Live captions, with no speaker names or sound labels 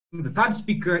The third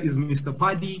speaker is Mr.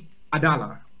 Paddy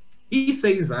Adallah. He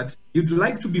says that he'd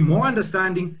like to be more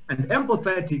understanding and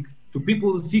empathetic to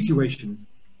people's situations,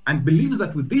 and believes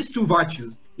that with these two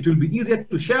virtues, it will be easier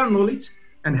to share knowledge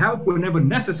and help whenever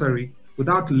necessary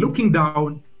without looking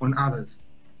down on others.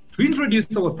 To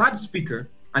introduce our third speaker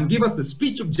and give us the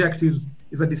speech objectives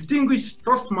is a distinguished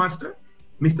Toastmaster,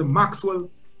 Mr. Maxwell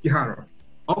Kihara.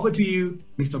 Over to you,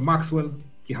 Mr. Maxwell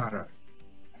Kihara.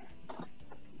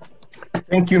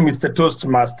 Thank you, Mr.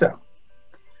 Toastmaster.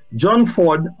 John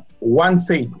Ford once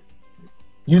said,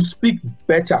 "You speak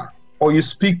better or you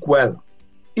speak well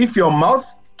if your mouth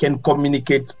can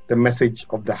communicate the message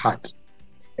of the heart."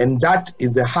 And that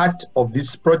is the heart of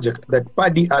this project that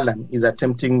Paddy Adallah is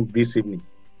attempting this evening.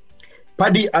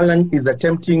 Paddy Adallah is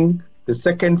attempting the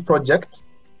second project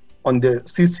on the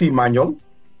CC manual,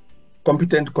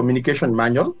 Competent Communication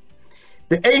Manual.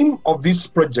 The aim of this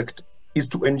project is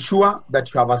to ensure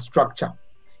that you have a structure.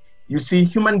 You see,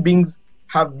 human beings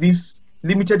have this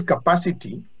limited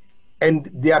capacity,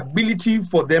 and the ability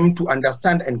for them to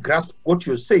understand and grasp what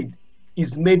you said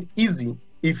is made easy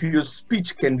if your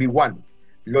speech can be one,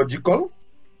 logical.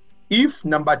 If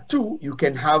number two, you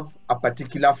can have a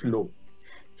particular flow.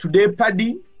 Today,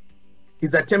 Paddy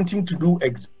is attempting to do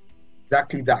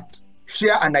exactly that.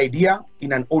 Share an idea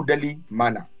in an orderly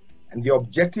manner. And the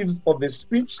objectives of the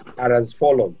speech are as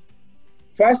follows.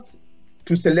 First,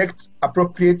 to select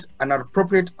an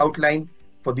appropriate outline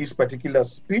for this particular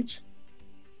speech.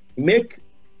 Make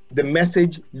the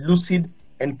message lucid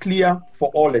and clear for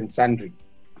all and sundry.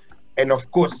 And of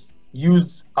course,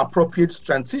 use appropriate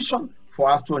transition for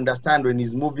us to understand when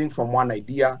he's moving from one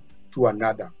idea to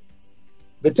another.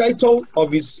 The title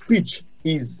of his speech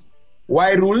is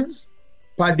Why Rules?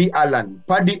 Paddy Adallah.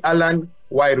 Paddy Adallah,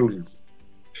 Why Rules?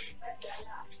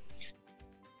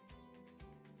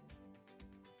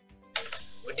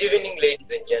 Good evening,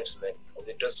 ladies and gentlemen of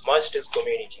the Toastmasters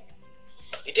community.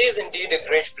 It is indeed a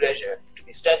great pleasure to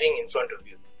be standing in front of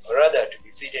you, or rather to be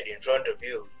seated in front of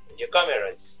you with your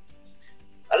cameras.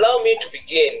 Allow me to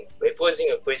begin by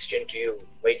posing a question to you,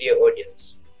 my dear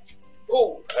audience.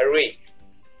 Who are we?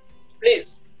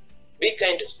 Please, be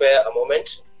kind to spare a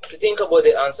moment to think about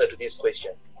the answer to this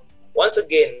question. Once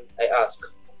again, I ask,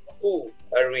 who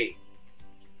are we?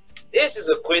 This is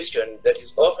a question that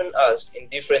is often asked in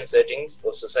different settings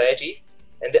of society,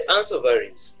 and the answer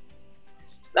varies.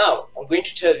 Now, I'm going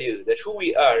to tell you that who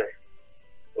we are,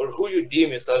 or who you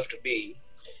deem yourself to be,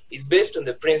 is based on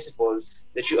the principles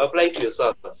that you apply to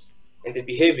yourselves and the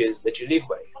behaviors that you live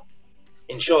by.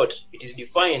 In short, it is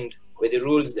defined by the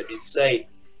rules that you decide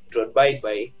to abide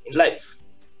by in life.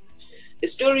 A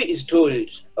story is told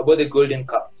about the golden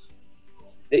calf.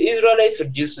 The Israelites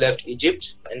had just left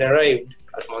Egypt and arrived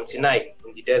at Mount Sinai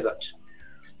in the desert.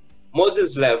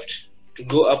 Moses left to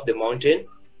go up the mountain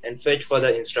and fetch further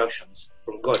instructions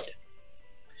from God.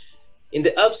 In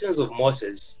the absence of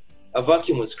Moses, a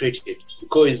vacuum was created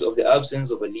because of the absence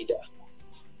of a leader.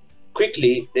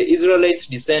 Quickly, the Israelites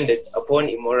descended upon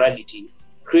immorality,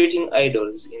 creating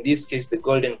idols, in this case the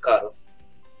golden calf,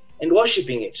 and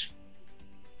worshipping it.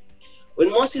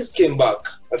 When Moses came back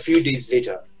a few days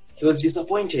later, he was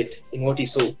disappointed in what he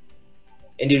saw,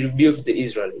 and he rebuked the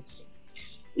Israelites.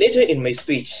 Later in my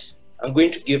speech, I'm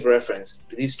going to give reference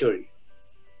to this story.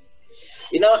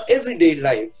 In our everyday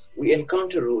life, we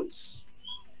encounter rules.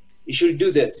 You should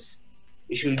do this,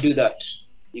 you should do that.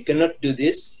 You cannot do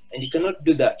this, and you cannot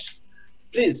do that.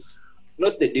 Please,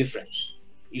 note the difference.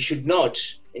 You should not,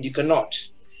 and you cannot.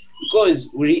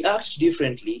 Because we react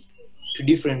differently to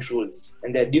different rules,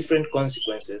 and there are different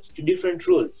consequences to different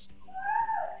rules.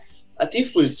 A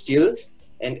thief will steal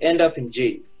and end up in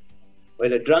jail,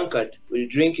 while a drunkard will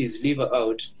drink his liver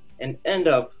out and end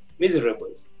up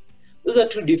miserable. Those are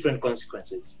two different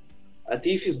consequences. A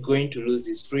thief is going to lose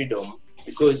his freedom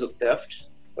because of theft,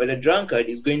 while a drunkard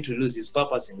is going to lose his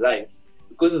purpose in life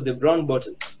because of the brown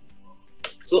bottle.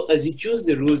 So as you choose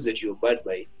the rules that you abide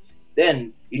by,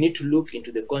 then you need to look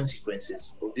into the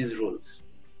consequences of these rules.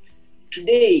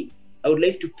 Today, I would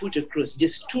like to put across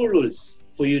just two rules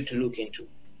for you to look into.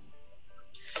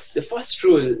 The first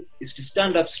rule is to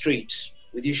stand up straight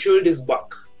with your shoulders back.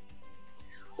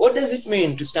 What does it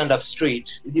mean to stand up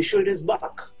straight with your shoulders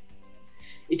back?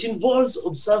 It involves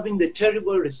observing the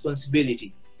terrible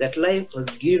responsibility that life has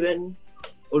given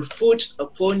or put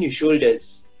upon your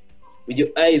shoulders with your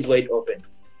eyes wide open.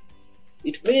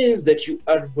 It means that you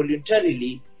are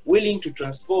voluntarily willing to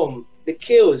transform the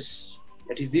chaos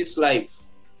that is this life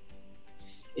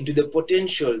into the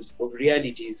potentials of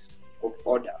realities of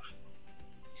order.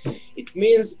 It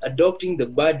means adopting the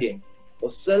burden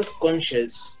of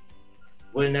self-conscious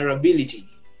vulnerability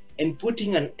and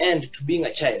putting an end to being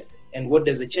a child. And what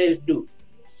does a child do?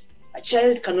 A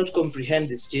child cannot comprehend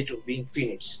the state of being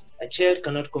finite. A child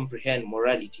cannot comprehend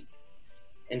morality.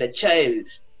 And a child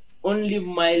only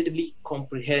mildly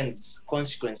comprehends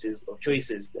consequences of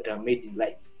choices that are made in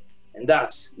life. And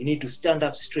thus, you need to stand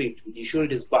up straight with your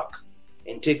shoulders back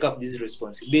and take up these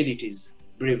responsibilities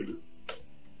bravely.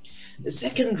 The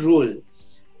second rule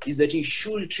is that you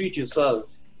should treat yourself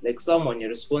like someone you're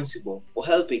responsible for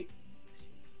helping.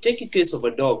 Take a case of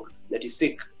a dog that is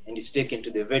sick and is taken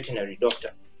to the veterinary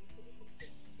doctor.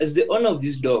 As the owner of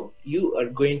this dog, you are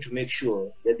going to make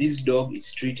sure that this dog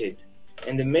is treated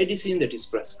and the medicine that is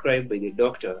prescribed by the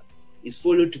doctor is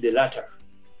followed to the letter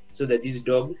so that this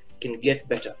dog can get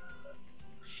better.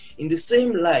 In the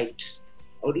same light,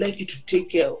 I would like you to take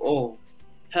care of,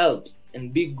 help,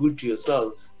 and be good to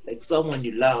yourself like someone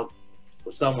you love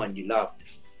or someone you loved.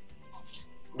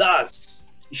 Thus,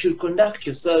 you should conduct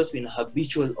yourself in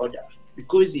habitual order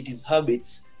because it is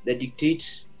habits that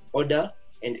dictate order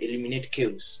and eliminate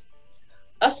chaos.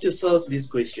 Ask yourself these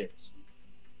questions.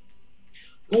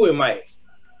 Who am I?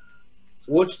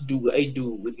 What do I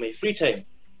do with my free time?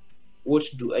 What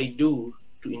do I do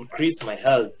to increase my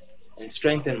health and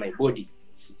strengthen my body?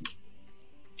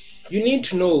 You need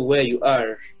to know where you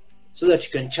are so that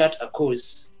you can chart a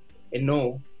course and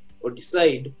know or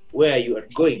decide where you are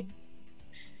going.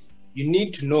 You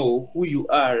need to know who you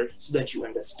are so that you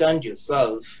understand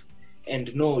yourself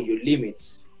and know your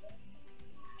limits.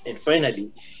 And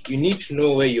finally, you need to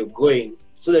know where you're going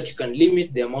so that you can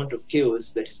limit the amount of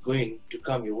chaos that is going to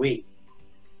come your way.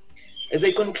 As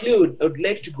I conclude, I would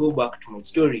like to go back to my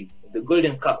story of the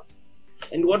golden calf.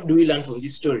 And what do we learn from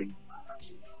this story?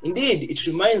 Indeed, it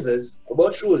reminds us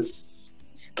about rules,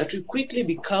 that we quickly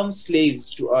become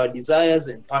slaves to our desires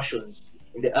and passions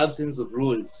in the absence of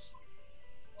rules.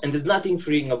 And there's nothing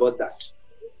freeing about that.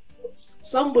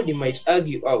 Somebody might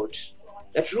argue out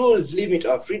that rules limit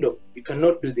our freedom. You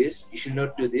cannot do this, you should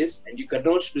not do this, and you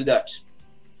cannot do that.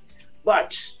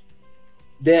 But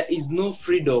there is no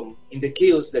freedom in the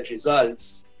chaos that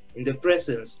results in the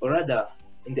presence, or rather,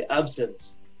 in the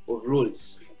absence of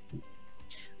rules.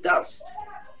 Thus,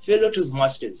 fellow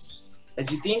Toastmasters,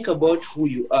 as you think about who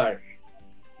you are,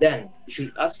 then you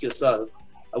should ask yourself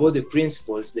about the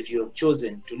principles that you have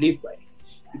chosen to live by.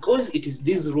 Because it is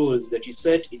these rules that you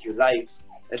set in your life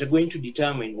that are going to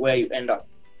determine where you end up.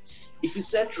 If you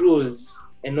set rules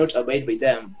and not abide by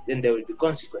them, then there will be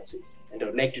consequences. And I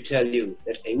would like to tell you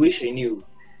that I wish I knew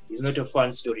is not a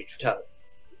fun story to tell.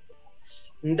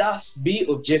 And thus, be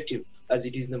objective, as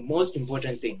it is the most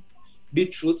important thing. Be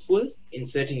truthful in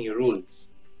setting your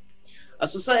rules. A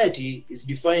society is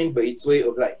defined by its way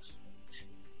of life.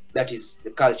 That is the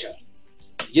culture.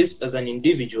 Just as an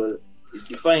individual is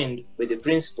defined by the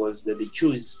principles that they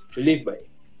choose to live by.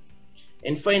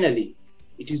 And finally,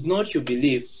 it is not your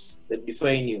beliefs that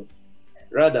define you.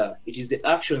 Rather, it is the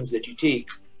actions that you take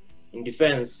in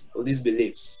defense of these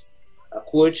beliefs. A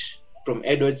quote from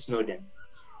Edward Snowden.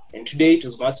 And today,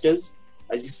 Toastmasters,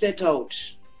 as you set out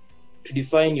to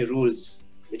define your rules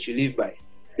that you live by,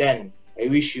 then I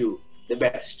wish you the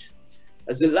best.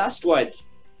 As the last word,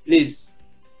 please,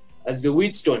 as the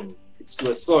wheatstone is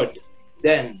to a sword,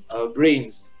 then our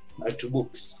brains are to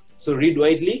books. So read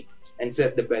widely and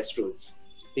set the best rules.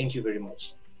 Thank you very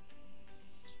much.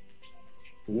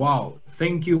 Wow.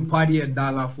 Thank you, Paddy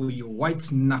Adallah, for your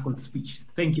white knuckle speech.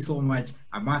 Thank you so much.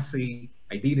 I must say,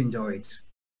 I did enjoy it.